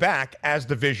back-to-back as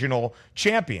divisional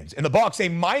champions. And the Bucs, a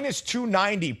minus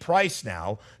 290 price now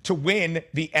to win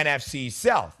the NFC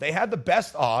South. They had the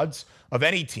best odds of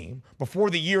any team before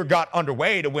the year got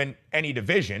underway to win any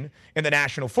division in the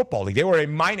National Football League. They were a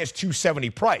minus 270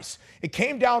 price. It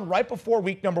came down right before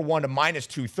week number 1 to minus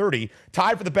 230,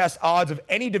 tied for the best odds of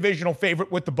any divisional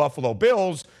favorite with the Buffalo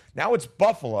Bills. Now it's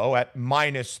Buffalo at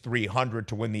minus 300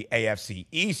 to win the AFC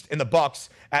East, and the Bucs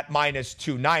at minus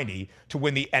 290 to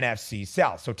win the NFC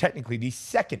South. So technically the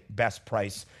second best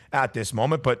price at this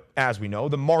moment, but as we know,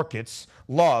 the markets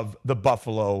love the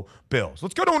Buffalo Bills.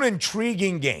 Let's go to an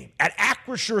intriguing game at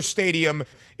Acrisure Stadium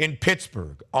in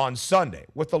Pittsburgh on Sunday,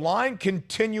 with the line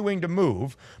continuing to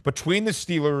move between the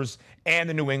Steelers and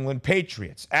the New England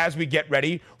Patriots as we get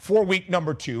ready for week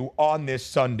number 2 on this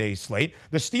Sunday slate.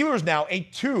 The Steelers now a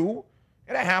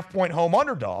 2.5-point home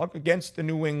underdog against the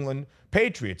New England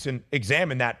Patriots, and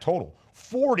examine that total.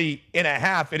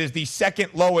 40.5. It is the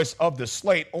second lowest of the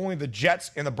slate. Only the Jets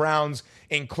and the Browns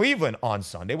in Cleveland on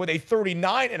Sunday, with a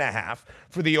 39.5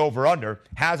 for the over-under,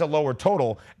 has a lower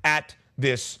total at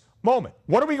this moment.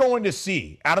 What are we going to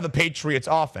see out of the Patriots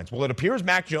offense? Well, it appears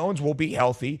Mac Jones will be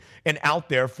healthy and out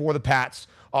there for the Pats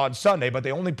on Sunday, but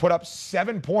they only put up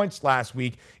 7 points last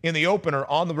week in the opener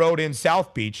on the road in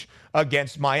South Beach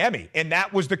against Miami. And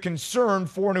that was the concern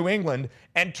for New England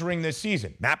entering this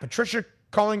season. Matt Patricia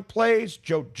calling plays,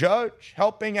 Joe Judge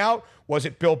helping out. Was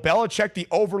it Bill Belichick, the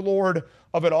overlord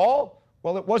of it all?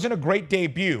 Well, it wasn't a great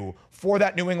debut for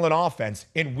that New England offense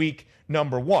in week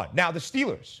number 1. Now, the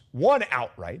Steelers won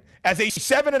outright as a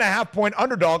 7.5-point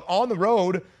underdog on the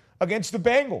road against the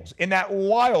Bengals in that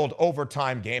wild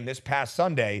overtime game this past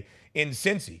Sunday in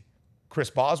Cincy. Chris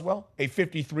Boswell, a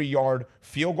 53-yard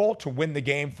field goal to win the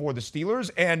game for the Steelers.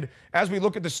 And as we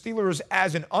look at the Steelers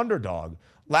as an underdog,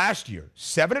 last year,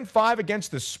 7-5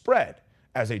 against the spread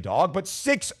as a dog, but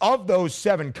 6 of those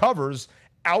 7 covers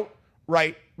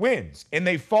outright wins. And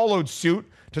they followed suit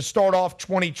to start off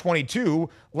 2022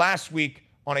 last week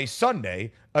on a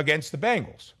Sunday against the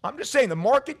Bengals. I'm just saying the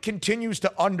market continues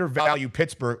to undervalue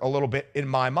Pittsburgh a little bit in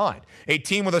my mind. A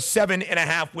team with a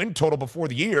 7.5 win total before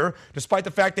the year, despite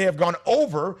the fact they have gone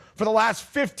over for the last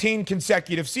 15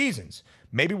 consecutive seasons.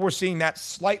 Maybe we're seeing that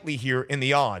slightly here in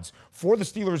the odds for the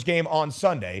Steelers game on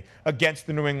Sunday against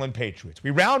the New England Patriots. We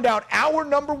round out hour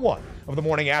number 1 of the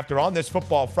morning after on this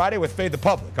Football Friday with Fade the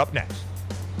Public up next.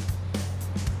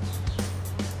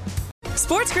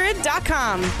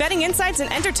 SportsGrid.com. Betting insights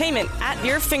and entertainment at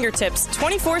your fingertips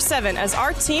 24/7 as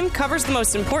our team covers the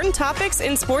most important topics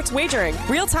in sports wagering.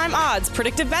 Real-time odds,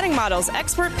 predictive betting models,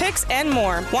 expert picks, and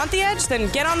more. Want the edge?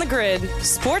 Then get on the grid.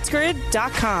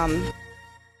 SportsGrid.com.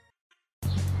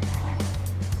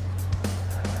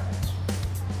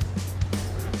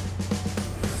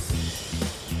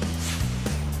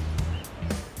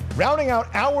 Rounding out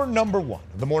hour number 1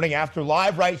 of the morning after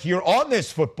live right here on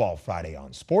this Football Friday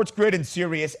on Sports Grid and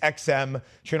Sirius XM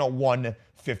channel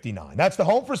 159. That's the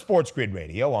home for Sports Grid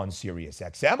Radio on Sirius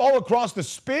XM. All across the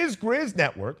Spiz Grizz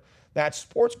network, that's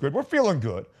Sports Grid. We're feeling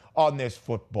good on this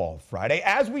Football Friday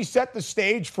as we set the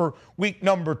stage for week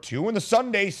number 2 in the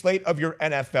Sunday slate of your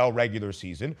NFL regular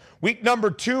season. Week number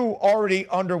 2 already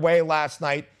underway last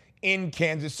night in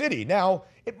Kansas City. Now,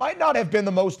 it might not have been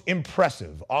the most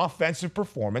impressive offensive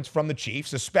performance from the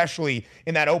Chiefs, especially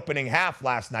in that opening half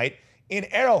last night in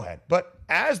Arrowhead. But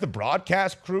as the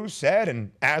broadcast crew said,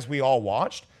 and as we all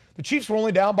watched, the Chiefs were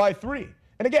only down by 3.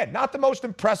 And again, not the most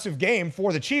impressive game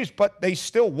for the Chiefs, but they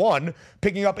still won,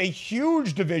 picking up a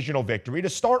huge divisional victory to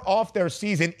start off their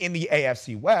season in the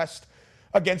AFC West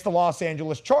against the Los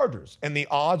Angeles Chargers. And the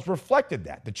odds reflected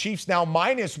that. The Chiefs now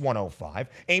minus 105,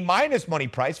 a minus money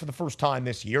price for the first time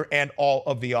this year and all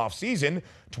of the offseason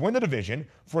to win the division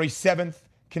for a 7th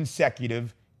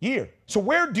consecutive year. So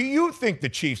where do you think the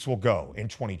Chiefs will go in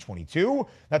 2022?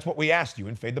 That's what we asked you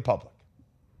in Fade the Public.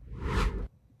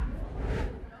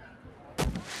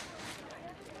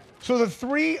 So the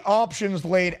 3 options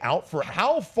laid out for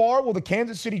how far will the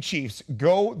Kansas City Chiefs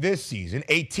go this season,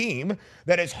 a team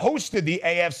that has hosted the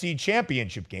AFC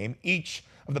Championship game each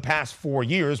of the past 4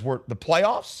 years, were the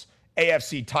playoffs,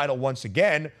 AFC title once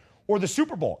again, or the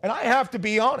Super Bowl. And I have to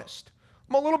be honest,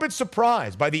 I'm a little bit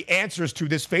surprised by the answers to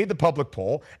this Fade the Public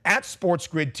poll at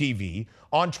SportsGrid TV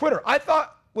on Twitter. I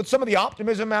thought with some of the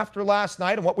optimism after last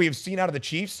night and what we have seen out of the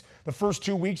Chiefs the first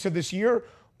 2 weeks of this year,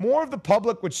 more of the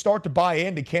public would start to buy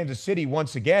into Kansas City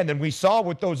once again than we saw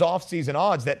with those offseason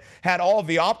odds that had all of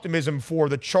the optimism for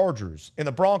the Chargers and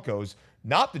the Broncos,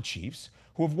 not the Chiefs,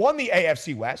 who have won the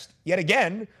AFC West yet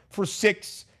again for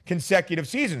 6 consecutive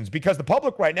seasons. Because the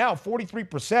public right now,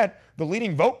 43%, the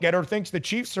leading vote getter, thinks the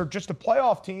Chiefs are just a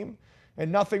playoff team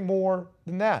and nothing more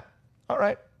than that. All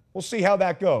right, we'll see how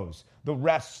that goes the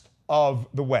rest of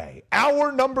the way.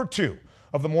 Hour number 2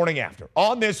 of the morning after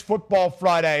on this Football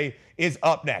Friday is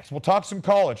up next. We'll talk some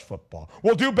college football.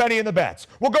 We'll do Benny and the Bets.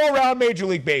 We'll go around Major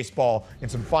League Baseball and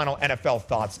some final NFL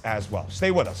thoughts as well. Stay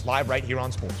with us live right here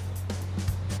on Sports.